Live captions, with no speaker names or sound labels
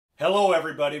Hello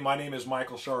everybody, my name is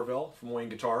Michael Charvel from Wayne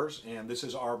Guitars, and this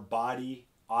is our body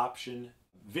option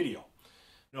video.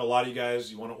 You know, a lot of you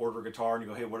guys, you want to order a guitar and you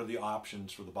go, hey, what are the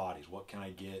options for the bodies? What can I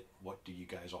get? What do you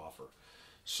guys offer?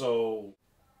 So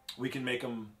we can make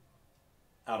them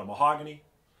out of mahogany,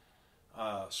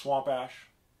 swamp ash,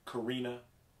 carina,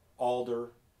 alder,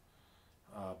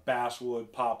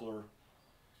 basswood, poplar,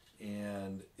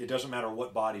 and it doesn't matter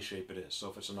what body shape it is. So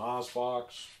if it's an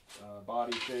Ozfox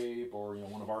body shape, or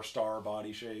one of our Star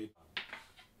body shape,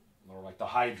 or like the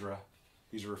Hydra,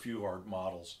 these are a few of our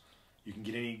models. You can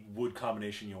get any wood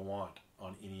combination you want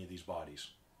on any of these bodies.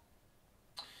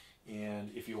 And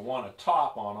if you want a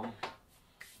top on them,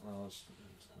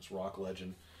 it's Rock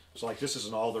Legend. So like this is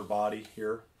an alder body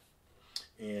here,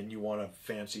 and you want a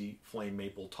fancy flame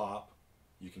maple top,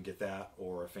 you can get that,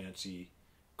 or a fancy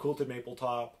quilted maple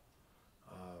top.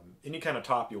 Any kind of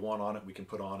top you want on it, we can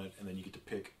put on it, and then you get to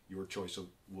pick your choice of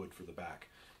wood for the back.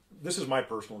 This is my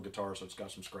personal guitar, so it's got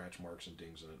some scratch marks and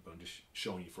dings in it, but I'm just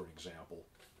showing you for an example.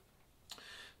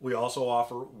 We also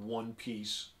offer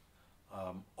one-piece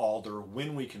alder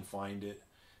when we can find it.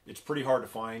 It's pretty hard to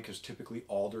find because typically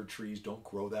alder trees don't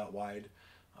grow that wide,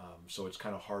 so it's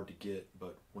kind of hard to get,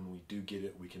 but when we do get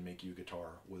it, we can make you a guitar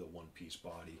with a one-piece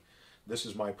body. This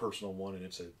is my personal one, and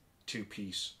it's a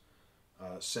two-piece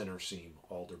center seam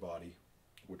alder body,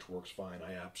 which works fine.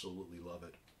 I absolutely love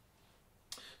it.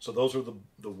 So those are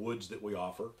the woods that we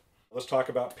offer. Let's talk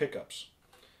about pickups.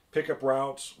 Pickup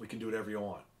routes, we can do whatever you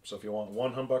want. So if you want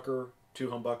one humbucker, two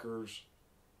humbuckers,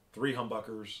 three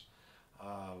humbuckers,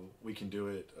 we can do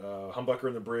it. Humbucker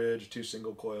in the bridge, two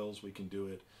single coils, we can do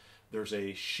it. There's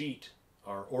a sheet,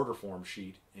 our order form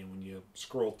sheet, and when you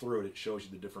scroll through it, it shows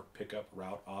you the different pickup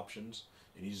route options,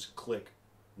 and you just click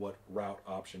what route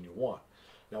option you want.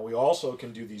 Now we also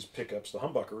can do these pickups, the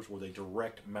humbuckers, where they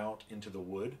direct mount into the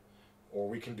wood, or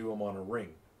we can do them on a ring.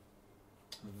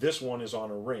 This one is on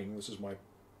a ring. This is my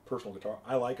personal guitar.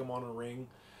 I like them on a ring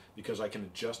because I can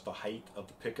adjust the height of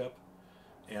the pickup,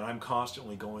 and I'm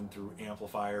constantly going through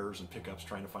amplifiers and pickups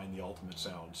trying to find the ultimate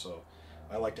sound. So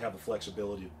I like to have the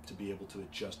flexibility to be able to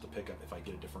adjust the pickup if I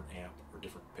get a different amp or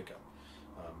different pickup.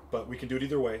 But we can do it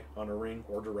either way, on a ring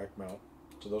or direct mount.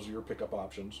 So those are your pickup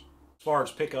options. As far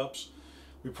as pickups,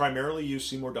 we primarily use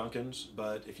Seymour Duncans,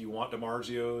 but if you want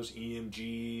DiMarzios,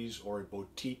 EMGs, or a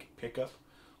boutique pickup,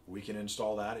 we can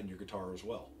install that in your guitar as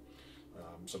well.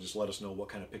 So just let us know what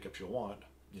kind of pickups you want,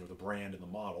 the brand and the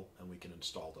model, and we can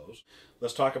install those.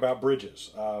 Let's talk about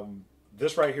bridges.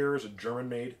 This right here is a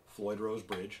German-made Floyd Rose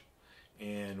bridge,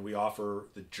 and we offer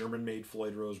the German-made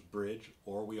Floyd Rose bridge,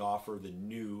 or we offer the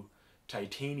new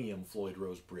titanium Floyd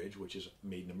Rose bridge, which is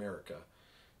made in America.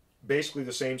 Basically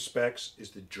the same specs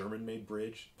as the German-made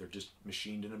bridge. They're just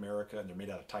machined in America, and they're made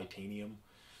out of titanium,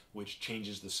 which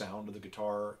changes the sound of the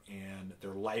guitar, and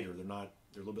they're lighter. They're a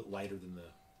little bit lighter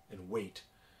in weight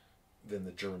than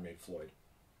the German-made Floyd.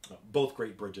 Both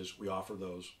great bridges. We offer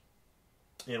those,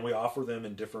 and we offer them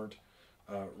in different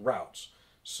routes.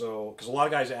 So, because a lot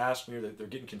of guys ask me, they're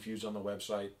getting confused on the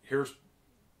website. Here's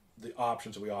the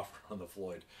options that we offer on the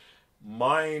Floyd.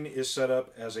 Mine is set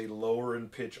up as a lower in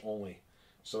pitch only.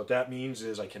 So what that means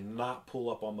is I cannot pull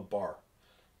up on the bar.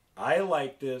 I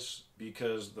like this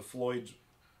because the Floyd's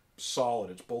solid.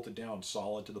 It's bolted down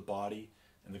solid to the body,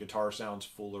 and the guitar sounds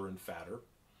fuller and fatter.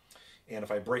 And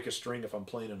if I break a string, if I'm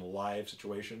playing in a live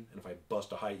situation, and if I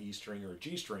bust a high E string or a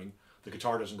G string, the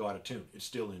guitar doesn't go out of tune. It's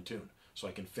still in tune, so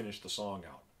I can finish the song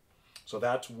out. So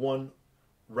that's one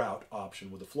route option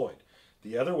with the Floyd.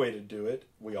 The other way to do it,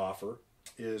 we offer,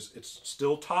 is it's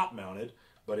still top mounted,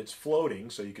 but it's floating,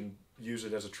 so you can use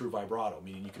it as a true vibrato,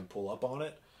 meaning you can pull up on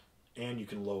it and you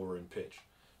can lower in pitch.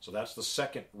 So that's the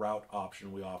second route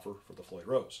option we offer for the Floyd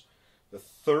Rose. The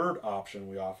third option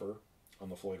we offer on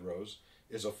the Floyd Rose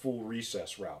is a full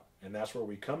recess route, and that's where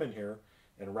we come in here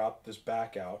and route this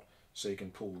back out so you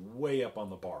can pull way up on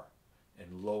the bar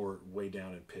and lower it way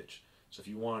down in pitch. So if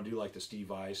you want to do like the Steve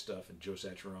Vai stuff and Joe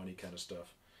Satriani kind of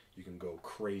stuff, you can go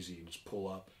crazy and just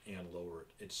pull up and lower it.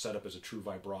 It's set up as a true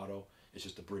vibrato. It's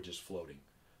just the bridge is floating.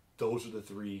 Those are the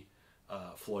three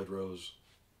Floyd Rose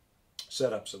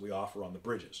setups that we offer on the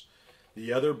bridges.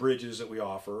 The other bridges that we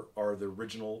offer are the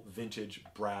original vintage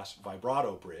brass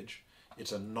vibrato bridge.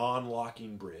 It's a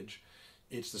non-locking bridge.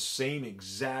 It's the same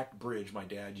exact bridge my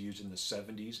dad used in the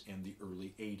 70s and the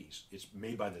early 80s. It's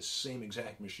made by the same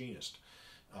exact machinist.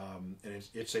 And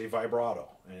it's a vibrato.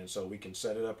 And so we can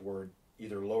set it up where it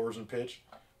either lowers in pitch,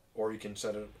 or you can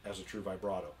set it as a true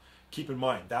vibrato. Keep in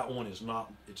mind, that one is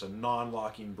not, it's a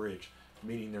non-locking bridge,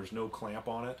 meaning there's no clamp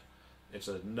on it. It's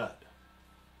a nut,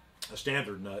 a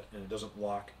standard nut, and it doesn't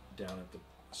lock down at the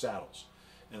saddles.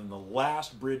 And the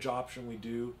last bridge option we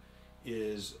do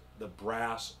is the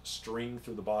brass string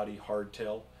through the body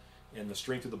hardtail. And the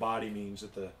string through the body means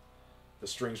that the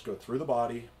strings go through the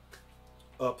body,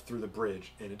 up through the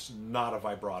bridge, and it's not a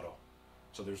vibrato.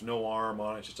 So there's no arm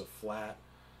on it, it's just a flat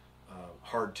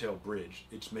hardtail bridge.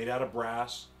 It's made out of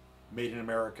brass, made in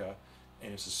America,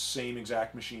 and it's the same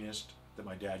exact machinist that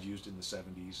my dad used in the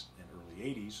 70s and early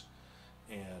 80s.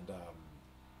 And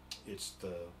it's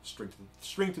the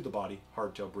string through the body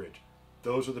hardtail bridge.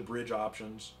 Those are the bridge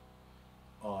options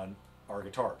on our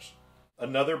guitars.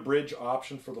 Another bridge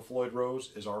option for the Floyd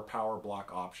Rose is our power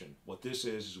block option. What this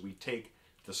is we take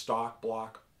the stock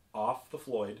block off the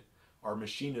Floyd. Our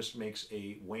machinist makes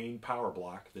a Wayne power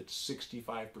block that's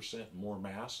 65% more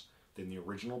mass than the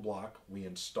original block. We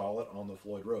install it on the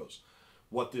Floyd Rose.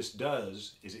 What this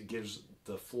does is it gives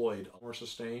the Floyd more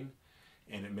sustain,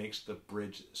 and it makes the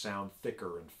bridge sound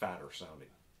thicker and fatter sounding.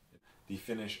 The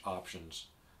finish options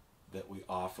that we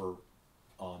offer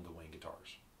on the Wayne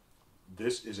guitars.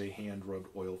 This is a hand-rubbed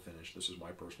oil finish. This is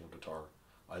my personal guitar.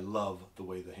 I love the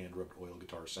way the hand-rubbed oil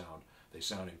guitars sound. They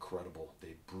sound incredible.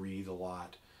 They breathe a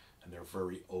lot, and they're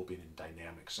very open and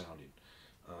dynamic sounding.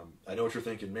 I know what you're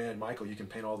thinking, man, Michael, you can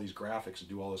paint all these graphics and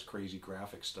do all this crazy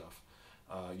graphic stuff.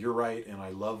 You're right, and I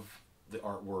love the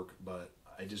artwork, but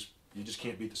you just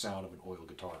can't beat the sound of an oil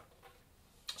guitar.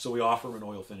 So we offer them in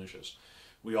oil finishes.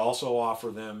 We also offer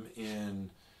them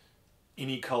in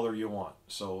any color you want.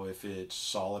 So if it's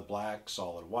solid black,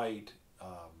 solid white,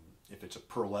 if it's a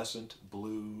pearlescent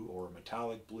blue or a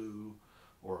metallic blue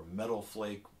or a metal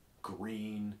flake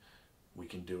green, we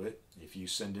can do it. If you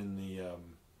send in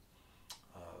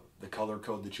the color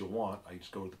code that you want, I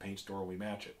just go to the paint store and we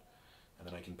match it. And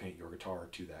then I can paint your guitar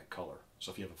to that color.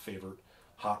 So if you have a favorite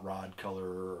hot rod color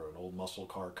or an old muscle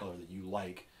car color that you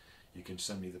like, you can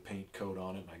send me the paint code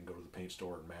on it and I can go to the paint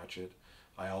store and match it.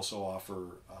 I also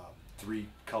offer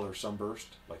 3-color sunburst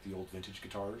like the old vintage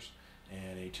guitars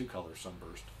and a 2-color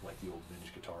sunburst like the old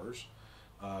vintage guitars.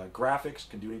 Graphics,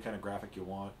 can do any kind of graphic you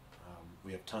want.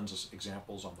 We have tons of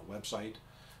examples on the website,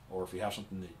 or if you have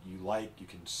something that you like, you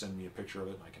can send me a picture of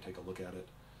it and I can take a look at it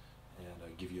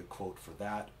and give you a quote for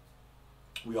that.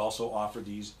 We also offer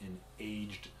these in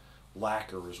aged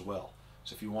lacquer as well.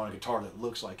 So if you want a guitar that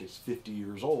looks like it's 50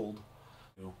 years old,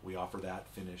 we offer that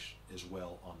finish as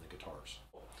well on the guitars.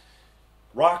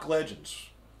 Rock Legends.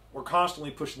 We're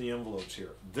constantly pushing the envelopes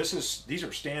here. These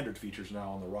are standard features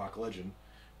now on the Rock Legend,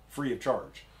 free of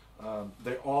charge.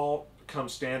 They all come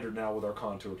standard now with our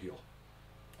contoured heel.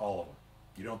 All of them.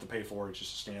 You don't have to pay for it. It's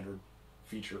just a standard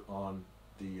feature on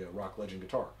the Rock Legend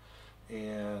guitar.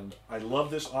 And I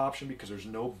love this option because there's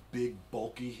no big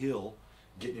bulky hill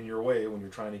getting in your way when you're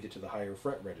trying to get to the higher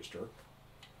fret register.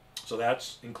 So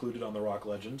that's included on the Rock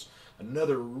Legends.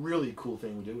 Another really cool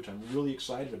thing we did, which I'm really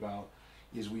excited about,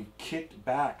 is we kicked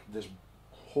back this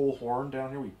whole horn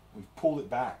down here. We've pulled it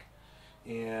back.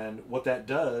 And what that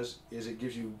does is it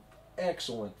gives you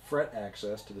excellent fret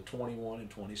access to the 21 and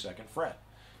 22nd fret.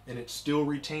 And it still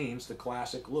retains the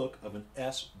classic look of an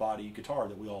S-body guitar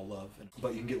that we all love.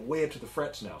 But you can get way up to the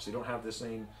frets now, so you don't have this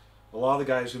thing. A lot of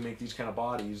the guys who make these kind of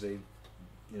bodies,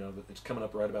 it's coming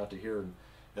up right about to here, and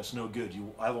that's no good.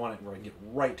 I want it where I can get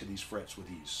right to these frets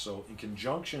with ease. So in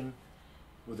conjunction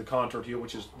with the contoured heel,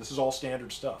 this is all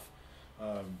standard stuff,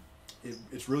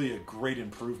 it's really a great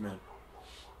improvement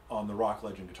on the Rock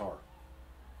Legend guitar.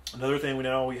 Another thing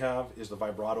we have is the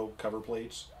vibrato cover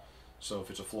plates. So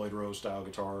if it's a Floyd Rose style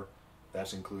guitar,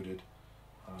 that's included.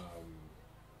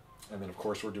 And then of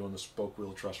course we're doing the spoke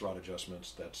wheel truss rod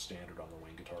adjustments. That's standard on the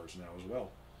Wayne guitars now as well.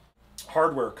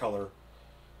 Hardware color.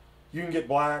 You can get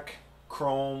black,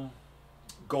 chrome,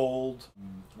 gold.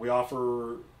 We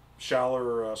offer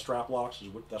shallower strap locks.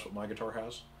 That's what my guitar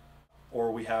has.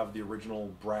 Or we have the original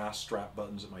brass strap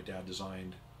buttons that my dad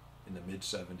designed in the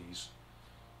mid-70s.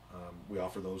 We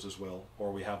offer those as well.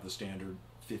 Or we have the standard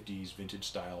 50s vintage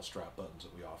style strap buttons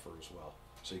that we offer as well.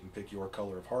 So you can pick your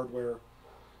color of hardware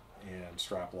and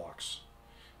strap locks.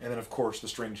 And then of course the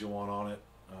strings you want on it,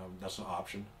 that's an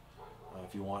option.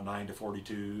 If you want 9 to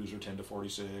 42s or 10 to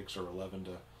 46 or 11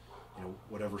 to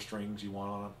whatever strings you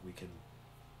want on it, we can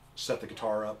set the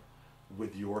guitar up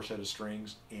with your set of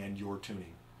strings and your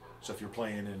tuning. So if you're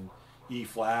playing in E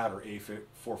flat or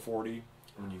A440,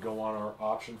 when you go on our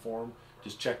option form,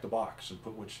 just check the box and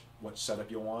put what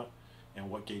setup you want and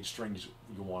what gauge strings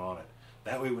you want on it.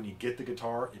 That way when you get the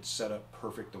guitar, it's set up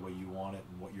perfect the way you want it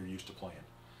and what you're used to playing.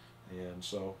 And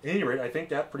so, at any rate, I think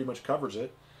that pretty much covers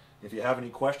it. If you have any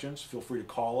questions, feel free to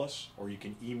call us or you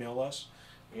can email us.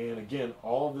 And again,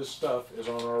 all of this stuff is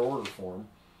on our order form,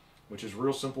 which is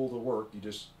real simple to work.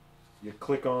 You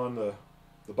click on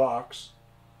the box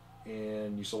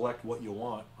and you select what you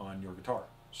want on your guitar.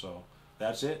 So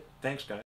that's it. Thanks, guys.